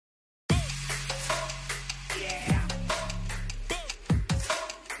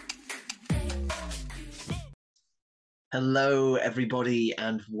Hello, everybody,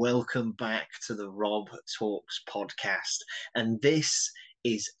 and welcome back to the Rob Talks podcast. And this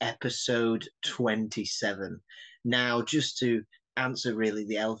is episode 27. Now, just to answer really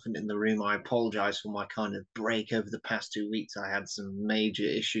the elephant in the room, I apologize for my kind of break over the past 2 weeks. I had some major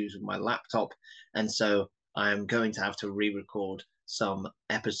issues with my laptop, and so I am going to have to re record some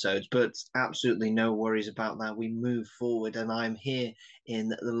episodes, but absolutely no worries about that. We move forward, and I'm here in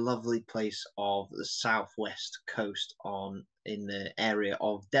the lovely place of the southwest coast on in the area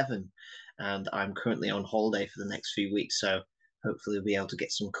of Devon, and I'm currently on holiday for the next few weeks. So hopefully we'll be able to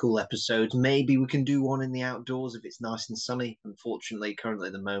get some cool episodes. Maybe we can do one in the outdoors if it's nice and sunny. Unfortunately, currently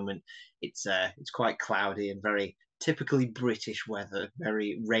at the moment it's quite cloudy and very typically British weather,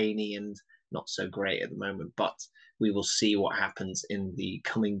 very rainy and not so great at the moment. But we will see what happens in the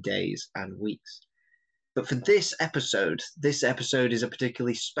coming days and weeks. But for this episode is a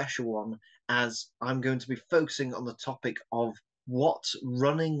particularly special one as I'm going to be focusing on the topic of what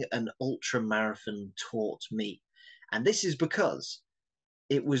running an ultra marathon taught me. And this is because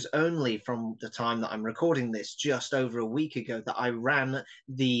it was only from the time that I'm recording this, just over a week ago, that I ran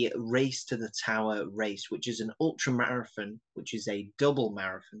the Race to the Tower race, which is an ultra marathon, which is a double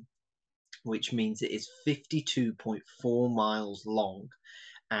marathon, which means it is 52.4 miles long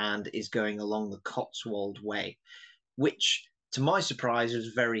and is going along the Cotswold Way, which, to my surprise,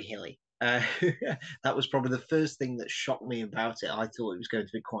 was very hilly. That was probably the first thing that shocked me about it. I thought it was going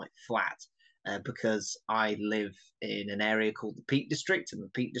to be quite flat because I live in an area called the Peak District, and the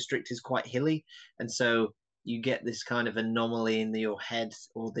Peak District is quite hilly. And so you get this kind of anomaly in your head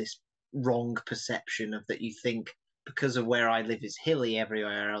or this wrong perception of that you think because of where I live is hilly,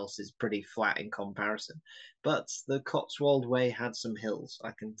 everywhere else is pretty flat in comparison. But the Cotswold Way had some hills, I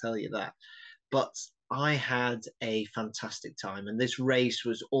can tell you that. But I had a fantastic time, and this race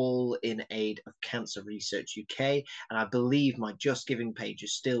was all in aid of Cancer Research UK. And I believe my Just Giving page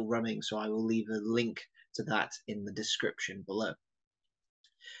is still running, so I will leave a link to that in the description below.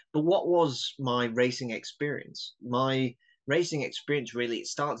 But what was my racing experience? My racing experience really it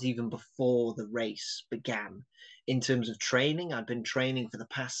starts even before the race began. In terms of training, I'd been training for the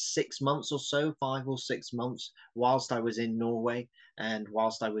past 6 months or so, 5 or 6 months, whilst I was in Norway and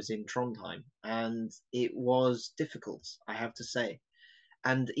whilst I was in Trondheim. And it was difficult, I have to say.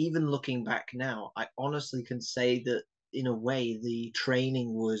 And even looking back now, I honestly can say that in a way the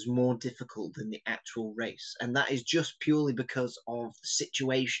training was more difficult than the actual race. And that is just purely because of the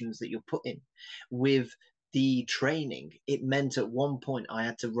situations that you're put in. With the training, it meant at one point I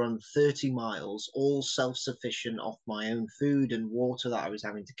had to run 30 miles, all self sufficient off my own food and water that I was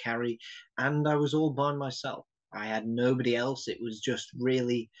having to carry. And I was all by myself. I had nobody else. It was just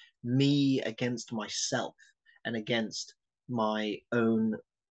really me against myself and against my own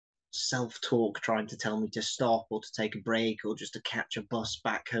self talk trying to tell me to stop or to take a break or just to catch a bus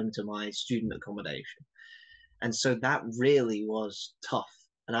back home to my student accommodation. And so that really was tough.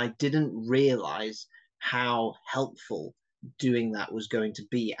 And I didn't realize how helpful doing that was going to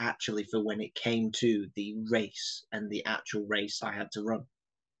be actually for when it came to the race and the actual race I had to run.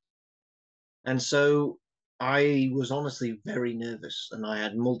 And so I was honestly very nervous, and I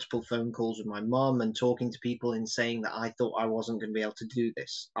had multiple phone calls with my mum and talking to people and saying that I thought I wasn't going to be able to do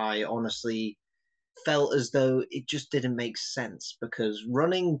this. I honestly felt as though it just didn't make sense because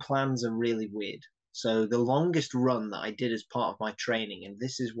running plans are really weird. So the longest run that I did as part of my training, and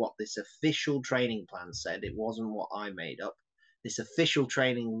this is what this official training plan said, it wasn't what I made up. This official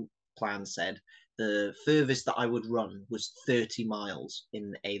training plan said the furthest that I would run was 30 miles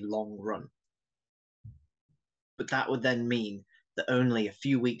in a long run. But that would then mean that only a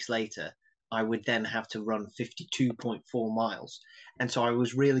few weeks later, I would then have to run 52.4 miles. And so I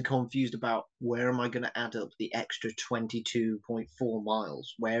was really confused about where am I going to add up the extra 22.4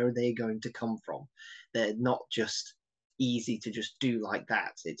 miles? Where are they going to come from? They're not just easy to just do like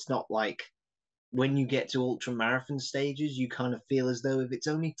that. It's not like when you get to ultra marathon stages, you kind of feel as though if it's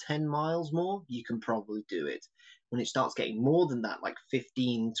only 10 miles more, you can probably do it. When it starts getting more than that, like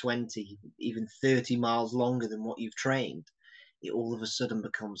 15, 20, even 30 miles longer than what you've trained, it all of a sudden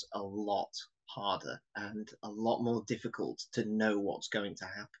becomes a lot harder and a lot more difficult to know what's going to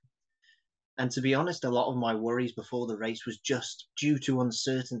happen. And to be honest, a lot of my worries before the race was just due to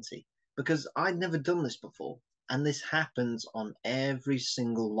uncertainty because I'd never done this before. And this happens on every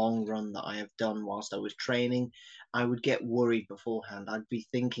single long run that I have done whilst I was training. I would get worried beforehand. I'd be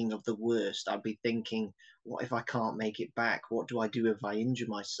thinking of the worst. I'd be thinking, what if I can't make it back? What do I do if I injure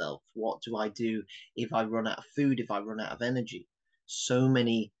myself? What do I do if I run out of food, if I run out of energy? So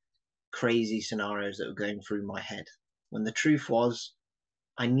many crazy scenarios that were going through my head. When the truth was,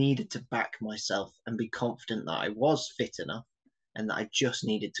 I needed to back myself and be confident that I was fit enough and that I just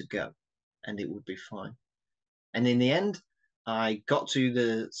needed to go and it would be fine. And in the end, I got to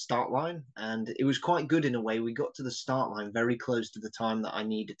the start line and it was quite good in a way. We got to the start line very close to the time that I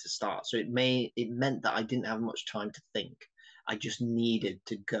needed to start. So it meant that I didn't have much time to think. I just needed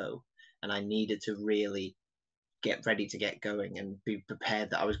to go and I needed to really get ready to get going and be prepared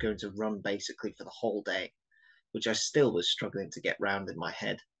that I was going to run basically for the whole day, which I still was struggling to get round in my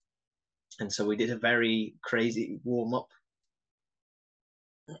head. And so we did a very crazy warm up.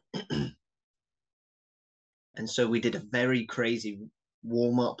 And so we did a very crazy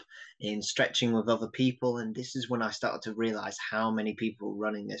warm up in stretching with other people. And this is when I started to realize how many people were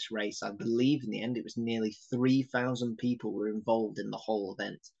running this race. I believe in the end, it was nearly 3,000 people were involved in the whole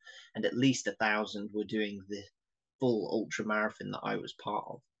event. And at least 1,000 were doing the full ultra marathon that I was part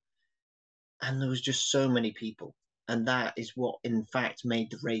of. And there was just so many people. And that is what, in fact,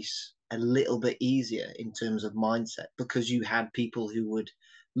 made the race a little bit easier in terms of mindset, because you had people who would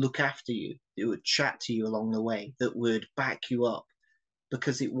look after you, who would chat to you along the way, that would back you up,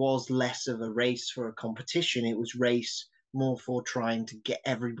 because it was less of a race for a competition. It was race more for trying to get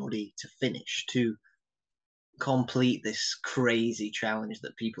everybody to finish, to complete this crazy challenge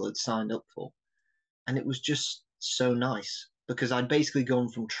that people had signed up for. And it was just so nice because I'd basically gone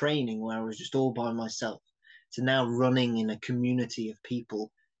from training where I was just all by myself to now running in a community of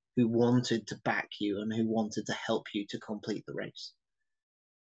people who wanted to back you and who wanted to help you to complete the race.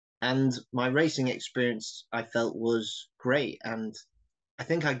 And my racing experience, I felt, was great. And I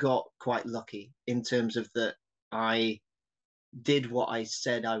think I got quite lucky in terms of that I did what I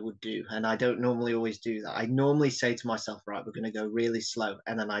said I would do. And I don't normally always do that. I normally say to myself, right, we're going to go really slow.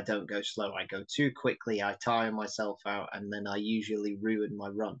 And then I don't go slow. I go too quickly. I tire myself out. And then I usually ruin my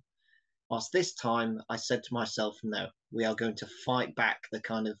run. Whilst this time, I said to myself, no, we are going to fight back the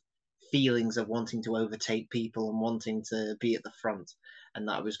kind of feelings of wanting to overtake people and wanting to be at the front. And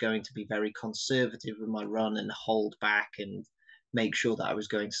that I was going to be very conservative with my run and hold back and make sure that I was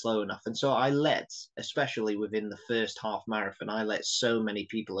going slow enough. And so I let, especially within the first half marathon, I let so many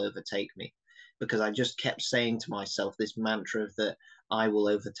people overtake me because I just kept saying to myself this mantra of that I will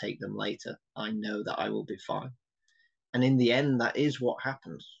overtake them later. I know that I will be fine. And in the end, that is what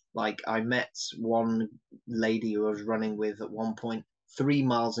happened. Like I met one lady who I was running with at one point 3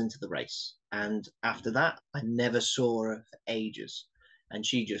 miles into the race. And after that, I never saw her for ages. And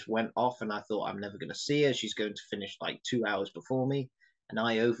she just went off, and I thought, I'm never going to see her. She's going to finish like 2 hours before me. And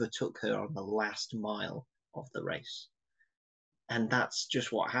I overtook her on the last mile of the race. And that's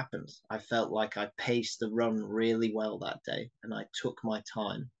just what happened. I felt like I paced the run really well that day, and I took my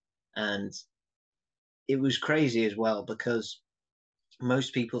time. And it was crazy as well because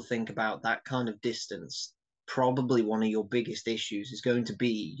most people think about that kind of distance. Probably one of your biggest issues is going to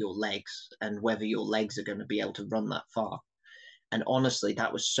be your legs and whether your legs are going to be able to run that far. And honestly,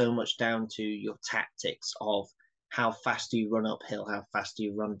 that was so much down to your tactics of how fast do you run uphill, how fast do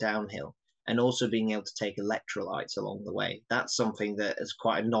you run downhill, and also being able to take electrolytes along the way. That's something that, as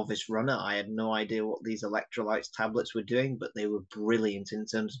quite a novice runner, I had no idea what these electrolytes tablets were doing, but they were brilliant in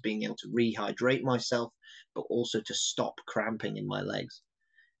terms of being able to rehydrate myself, but also to stop cramping in my legs.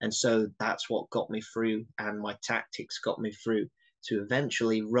 And so that's what got me through, and my tactics got me through to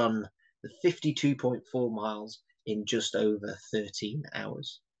eventually run the 52.4 miles in just over 13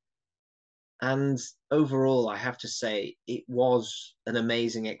 hours. And overall, I have to say, it was an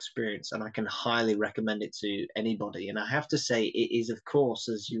amazing experience, and I can highly recommend it to anybody. And I have to say, it is, of course,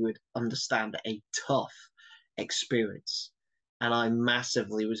 as you would understand, a tough experience. And I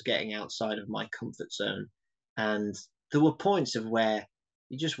massively was getting outside of my comfort zone. And there were points of where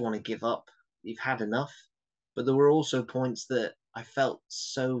you just want to give up. You've had enough. But there were also points that I felt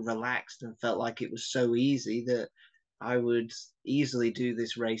so relaxed and felt like it was so easy that I would easily do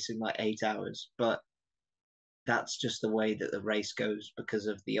this race in like 8 hours, but that's just the way that the race goes because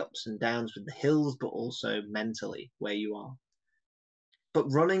of the ups and downs with the hills, but also mentally where you are. But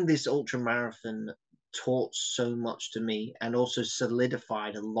running this ultra marathon taught so much to me and also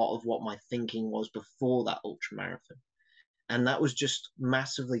solidified a lot of what my thinking was before that ultra marathon. And that was just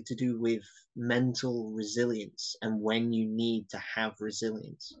massively to do with mental resilience and when you need to have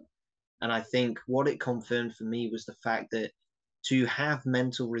resilience. And I think what it confirmed for me was the fact that to have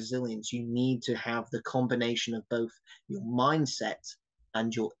mental resilience, you need to have the combination of both your mindset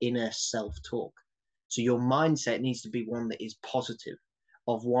and your inner self talk. So your mindset needs to be one that is positive,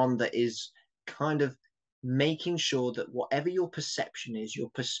 of one that is kind of making sure that whatever your perception is,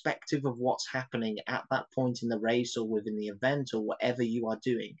 your perspective of what's happening at that point in the race or within the event or whatever you are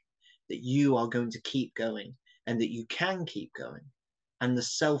doing, that you are going to keep going and that you can keep going. And the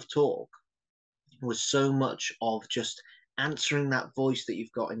self-talk was so much of just answering that voice that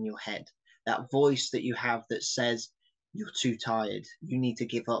you've got in your head, that voice that you have that says, you're too tired, you need to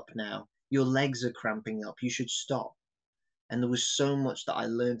give up now, your legs are cramping up, you should stop. And there was so much that I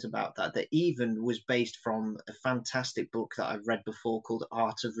learned about that, that even was based from a fantastic book that I've read before called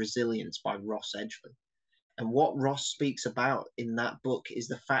Art of Resilience by Ross Edgley. And what Ross speaks about in that book is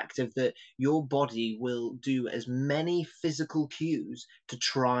the fact of that your body will do as many physical cues to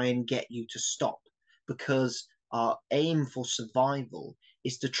try and get you to stop, because our aim for survival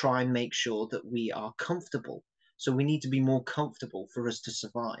is to try and make sure that we are comfortable. So we need to be more comfortable for us to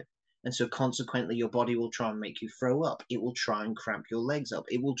survive. And so consequently, your body will try and make you throw up. It will try and cramp your legs up.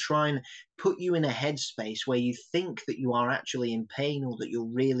 It will try and put you in a headspace where you think that you are actually in pain or that you're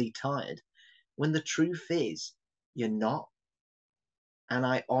really tired, when the truth is, you're not. And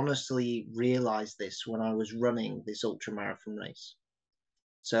I honestly realized this when I was running this ultramarathon race.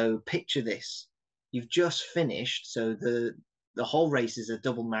 So picture this. You've just finished. So the whole race is a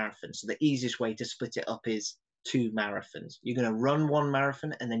double marathon. So the easiest way to split it up is 2 marathons. You're going to run 1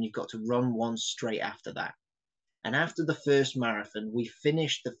 marathon and then you've got to run 1 straight after that. And after the first marathon, we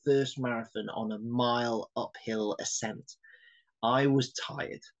finished the first marathon on a mile uphill ascent. I was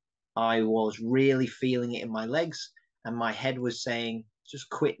tired. I was really feeling it in my legs, and my head was saying, just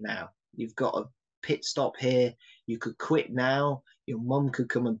quit now. You've got a pit stop here. You could quit now. Your mum could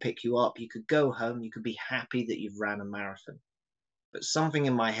come and pick you up. You could go home. You could be happy that you've ran a marathon. But something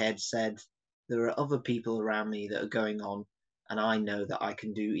in my head said, there are other people around me that are going on, and I know that I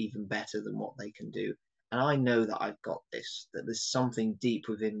can do even better than what they can do. And I know that I've got this, that there's something deep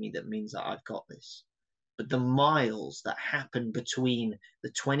within me that means that I've got this. But the miles that happen between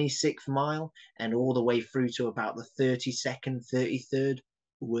the 26th mile and all the way through to about the 32nd, 33rd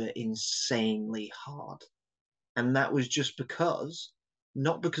were insanely hard. And that was just because,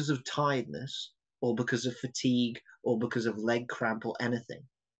 not because of tiredness or because of fatigue or because of leg cramp or anything.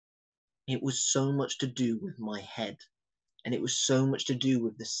 It was so much to do with my head. And it was so much to do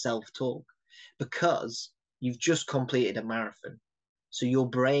with the self-talk, because you've just completed a marathon. So your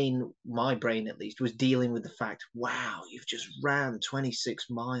brain, my brain at least, was dealing with the fact, wow, you've just ran 26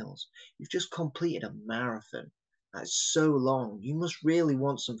 miles. You've just completed a marathon. That's so long. You must really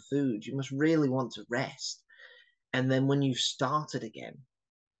want some food. You must really want to rest. And then when you've started again,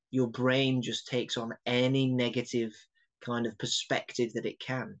 your brain just takes on any negative kind of perspective that it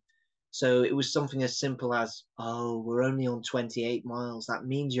can. So it was something as simple as, oh, we're only on 28 miles. That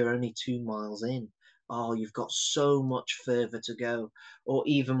means you're only 2 miles in. Oh, you've got so much further to go. Or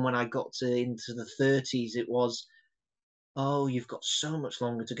even when I got into the 30s, it was, oh, you've got so much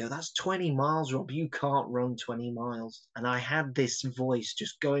longer to go. That's 20 miles, Rob. You can't run 20 miles. And I had this voice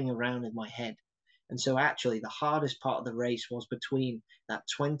just going around in my head. And so actually the hardest part of the race was between that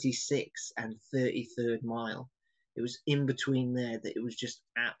 26th and 33rd mile. It was in between there that it was just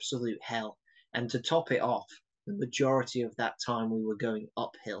absolute hell. And to top it off, the majority of that time we were going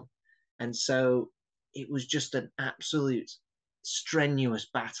uphill. And so it was just an absolute strenuous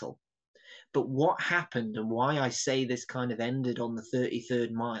battle. But what happened and why I say this kind of ended on the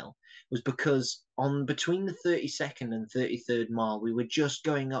 33rd mile was because on between the 32nd and 33rd mile, we were just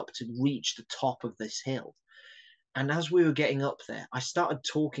going up to reach the top of this hill. And as we were getting up there, I started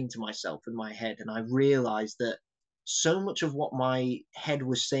talking to myself in my head, and I realized that so much of what my head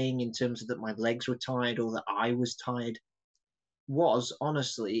was saying in terms of that my legs were tired or that I was tired was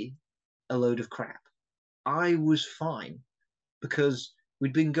honestly a load of crap. I was fine because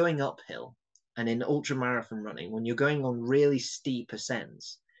we'd been going uphill. And in ultramarathon running, when you're going on really steep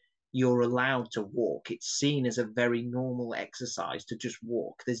ascents, you're allowed to walk. It's seen as a very normal exercise to just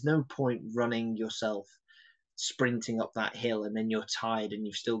walk. There's no point running yourself sprinting up that hill and then you're tired and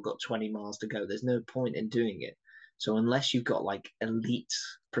you've still got 20 miles to go. There's no point in doing it. So unless you've got like elite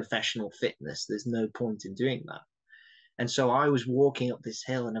professional fitness, there's no point in doing that. And so I was walking up this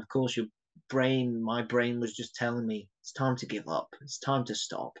hill, and of course my brain was just telling me, it's time to give up. It's time to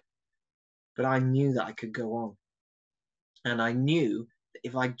stop. But I knew that I could go on. And I knew that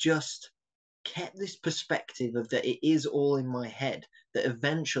if I just kept this perspective of that it is all in my head, that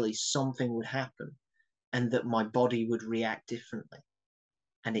eventually something would happen and that my body would react differently.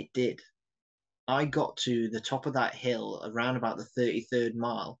 And it did. I got to the top of that hill around about the 33rd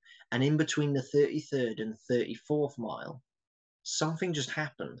mile, and in between the 33rd and 34th mile, something just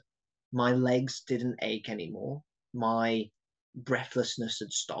happened. My legs didn't ache anymore. My breathlessness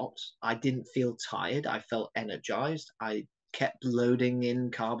had stopped. I didn't feel tired. I felt energized. I kept loading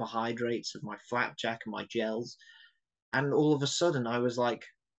in carbohydrates of my flapjack and my gels. And all of a sudden, I was like,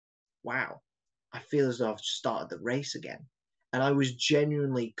 wow, I feel as though I've started the race again. And I was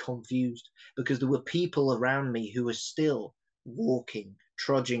genuinely confused because there were people around me who were still walking,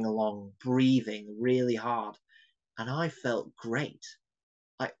 trudging along, breathing really hard. And I felt great.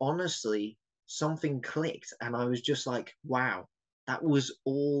 I honestly, something clicked and I was just like, wow, that was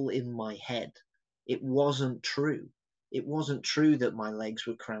all in my head. It wasn't true. It wasn't true that my legs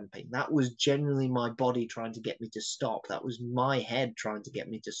were cramping. That was genuinely my body trying to get me to stop. That was my head trying to get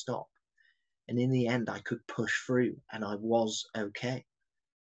me to stop. And in the end, I could push through and I was okay.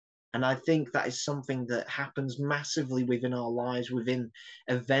 And I think that is something that happens massively within our lives, within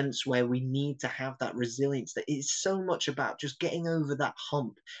events where we need to have that resilience. That it's so much about just getting over that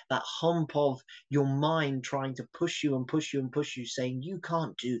hump of your mind trying to push you and push you and push you, saying, you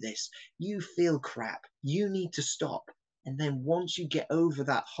can't do this. You feel crap. You need to stop. And then once you get over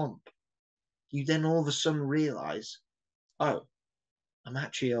that hump, you then all of a sudden realize, oh, I'm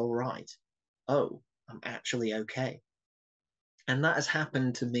actually all right. Oh, I'm actually okay. And that has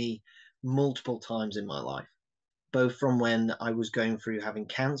happened to me multiple times in my life, both from when I was going through having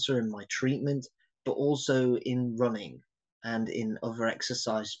cancer and my treatment, but also in running and in other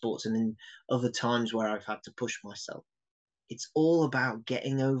exercise sports and in other times where I've had to push myself. It's all about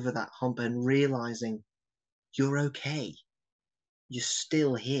getting over that hump and realizing you're okay. You're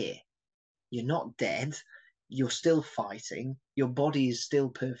still here. You're not dead. You're still fighting. Your body is still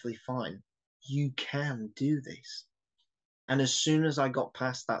perfectly fine. You can do this. And as soon as I got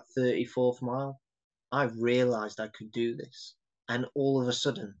past that 34th mile, I realized I could do this. And all of a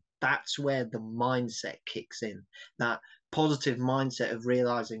sudden, that's where the mindset kicks in. That positive mindset of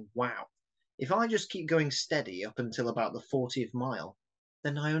realizing, wow, if I just keep going steady up until about the 40th mile,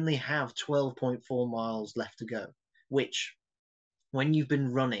 then I only have 12.4 miles left to go, which when you've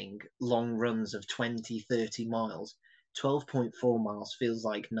been running long runs of 20, 30 miles, 12.4 miles feels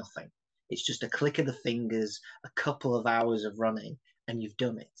like nothing. It's just a click of the fingers, a couple of hours of running, and you've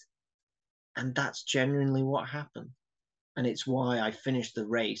done it. And that's genuinely what happened. And it's why I finished the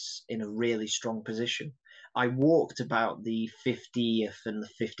race in a really strong position. I walked about the 50th and the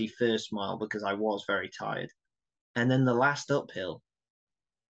 51st mile because I was very tired. And then the last uphill,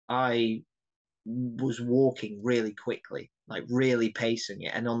 I was walking really quickly, like really pacing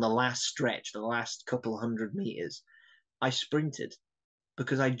it. And on the last stretch, the last couple of 100 meters, I sprinted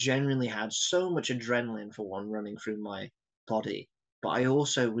because I genuinely had so much adrenaline for one running through my body. But I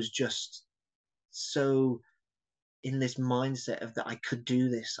also was just so in this mindset of that I could do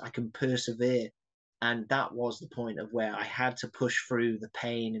this, I can persevere. And that was the point of where I had to push through the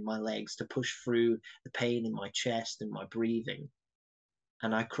pain in my legs, to push through the pain in my chest and my breathing.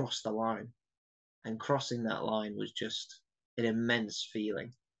 And I crossed the line. And crossing that line was just an immense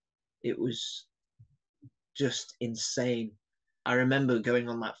feeling. It was just insane. I remember going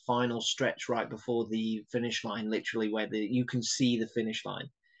on that final stretch right before the finish line, literally where you can see the finish line.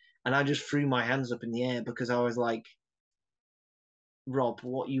 And I just threw my hands up in the air because I was like, Rob,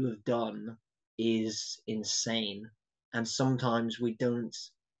 what you have done is insane. And sometimes we don't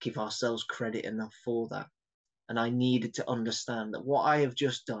give ourselves credit enough for that. And I needed to understand that what I have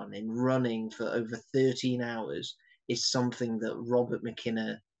just done in running for over 13 hours is something that Robert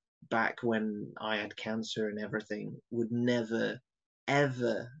McKenna, back when I had cancer and everything, would never,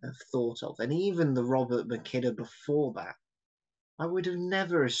 ever have thought of. And even the Robert McKenna before that, I would have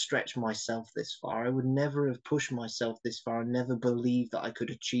never have stretched myself this far. I would never have pushed myself this far and never believed that I could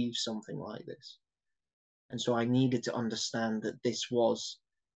achieve something like this. And so I needed to understand that this was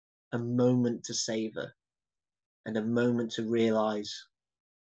a moment to savor and a moment to realize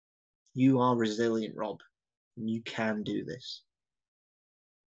you are resilient, Rob, and you can do this.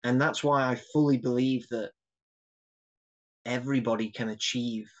 And that's why I fully believe that everybody can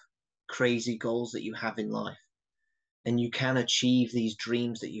achieve crazy goals that you have in life. And you can achieve these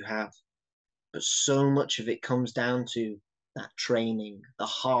dreams that you have. But so much of it comes down to that training, the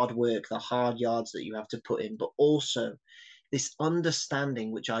hard work, the hard yards that you have to put in, but also this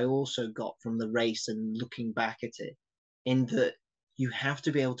understanding, which I also got from the race and looking back at it, in that you have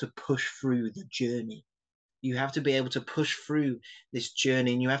to be able to push through the journey. You have to be able to push through this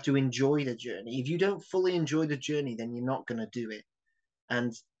journey and you have to enjoy the journey. If you don't fully enjoy the journey, then you're not going to do it.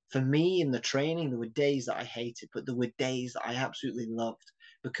 And for me in the training, there were days that I hated, but there were days that I absolutely loved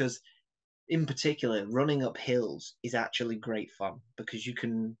because in particular, running up hills is actually great fun because you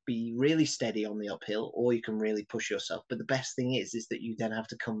can be really steady on the uphill or you can really push yourself. But the best thing is that you then have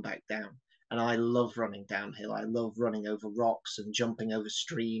to come back down. And I love running downhill. I love running over rocks and jumping over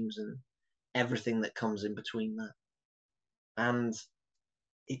streams and everything that comes in between that. And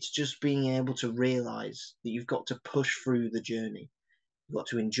it's just being able to realize that you've got to push through the journey. You've got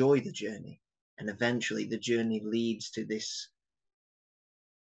to enjoy the journey. And eventually the journey leads to this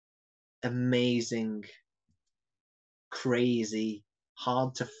amazing, crazy,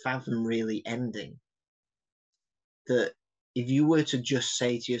 hard to fathom really ending, that if you were to just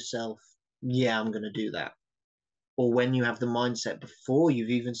say to yourself, yeah, I'm going to do that, or when you have the mindset before you've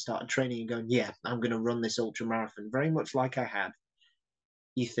even started training and going, yeah, I'm going to run this ultra marathon, very much like I had,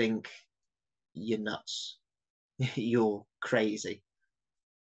 you think you're nuts, you're crazy.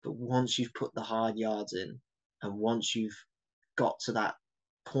 But once you've put the hard yards in, and once you've got to that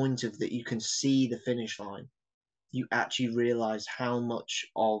point of that you can see the finish line, you actually realize how much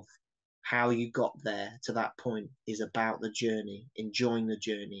of how you got there to that point is about the journey, enjoying the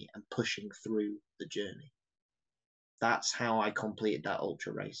journey and pushing through the journey. That's how I completed that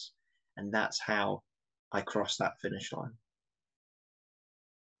ultra race. And that's how I crossed that finish line.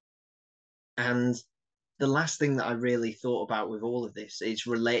 And the last thing that I really thought about with all of this is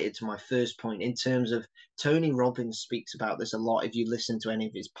related to my first point in terms of Tony Robbins speaks about this a lot. If you listen to any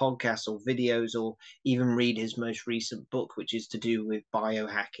of his podcasts or videos, or even read his most recent book, which is to do with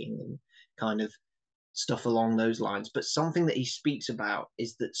biohacking and kind of stuff along those lines. But something that he speaks about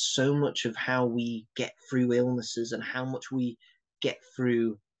is that so much of how we get through illnesses and how much we get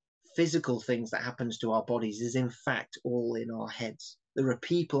through physical things that happens to our bodies is in fact all in our heads. There are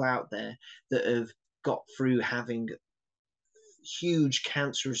people out there that have got through having huge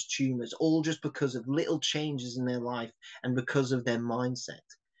cancerous tumors all just because of little changes in their life and because of their mindset.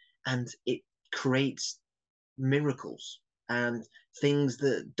 And it creates miracles and things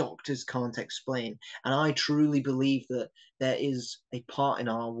that doctors can't explain. And I truly believe that there is a part in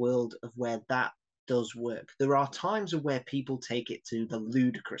our world of where that does work. There are times of where people take it to the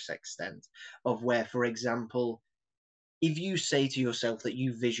ludicrous extent of where, for example, if you say to yourself that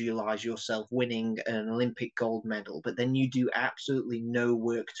you visualize yourself winning an Olympic gold medal, but then you do absolutely no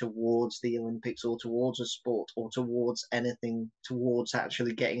work towards the Olympics or towards a sport or towards anything towards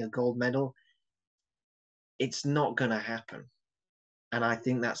actually getting a gold medal, it's not going to happen. And I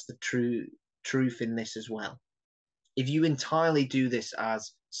think that's the truth in this as well. If you entirely do this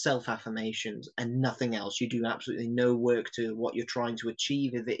as self-affirmations and nothing else, you do absolutely no work to what you're trying to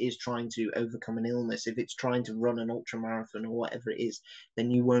achieve. If it is trying to overcome an illness, if it's trying to run an ultra marathon or whatever it is, then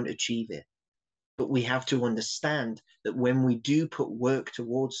you won't achieve it. But we have to understand that when we do put work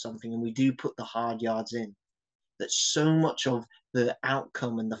towards something and we do put the hard yards in, that so much of the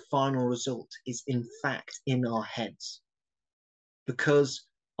outcome and the final result is in fact in our heads, because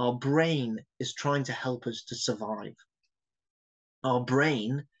our brain is trying to help us to survive. Our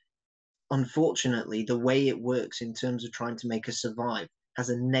brain, unfortunately, the way it works in terms of trying to make us survive has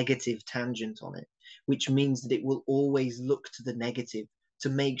a negative tangent on it, which means that it will always look to the negative to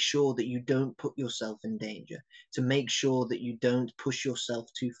make sure that you don't put yourself in danger, to make sure that you don't push yourself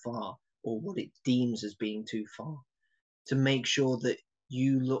too far or what it deems as being too far, to make sure that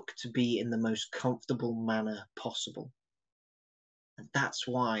you look to be in the most comfortable manner possible. And that's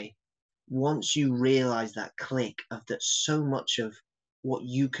why once you realize that click of that so much of what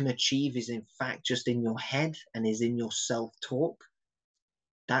you can achieve is in fact just in your head and is in your self-talk,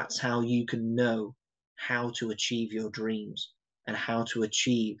 that's how you can know how to achieve your dreams and how to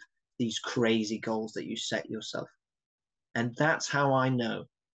achieve these crazy goals that you set yourself. And that's how I know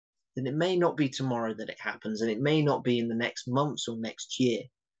that it may not be tomorrow that it happens, and it may not be in the next months or next year,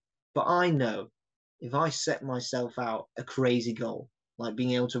 but I know if I set myself out a crazy goal, like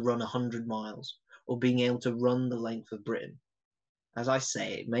being able to run 100 miles or being able to run the length of Britain, as I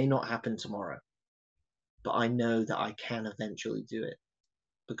say, it may not happen tomorrow, but I know that I can eventually do it,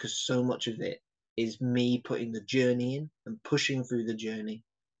 because so much of it is me putting the journey in and pushing through the journey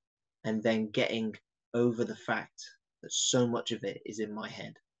and then getting over the fact that so much of it is in my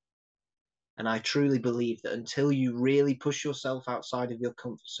head. And I truly believe that until you really push yourself outside of your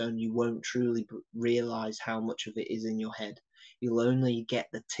comfort zone, you won't truly realize how much of it is in your head. You'll only get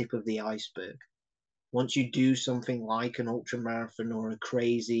the tip of the iceberg. Once you do something like an ultra marathon or a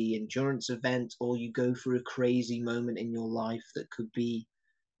crazy endurance event, or you go through a crazy moment in your life that could be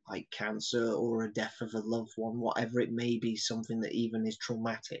like cancer or a death of a loved one, whatever it may be, something that even is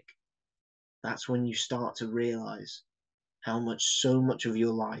traumatic, that's when you start to realize how much so much of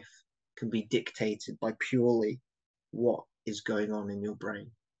your life can be dictated by purely what is going on in your brain.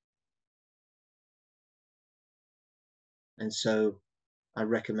 And so I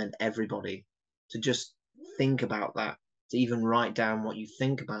recommend everybody to just think about that, to even write down what you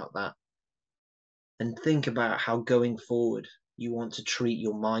think about that, and think about how going forward you want to treat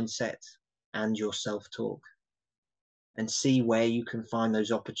your mindset and your self-talk, and see where you can find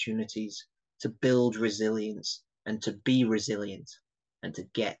those opportunities to build resilience and to be resilient and to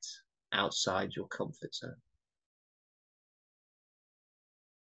get outside your comfort zone.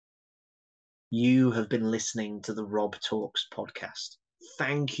 You have been listening to the Rob Talks podcast.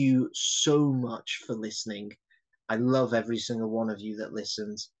 Thank you so much for listening. I love every single one of you that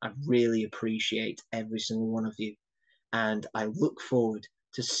listens. I really appreciate every single one of you. And I look forward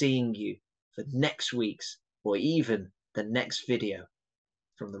to seeing you for next week's or even the next video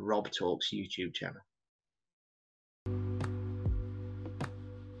from the Rob Talks YouTube channel.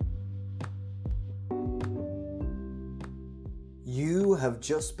 You have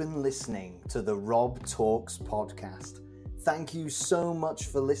just been listening to the Rob Talks podcast. Thank you so much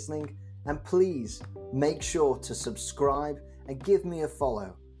for listening, and please make sure to subscribe and give me a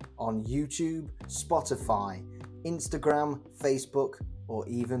follow on YouTube, Spotify, Instagram, Facebook, or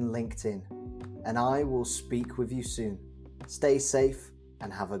even LinkedIn. And I will speak with you soon. Stay safe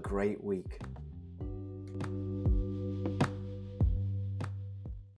and have a great week.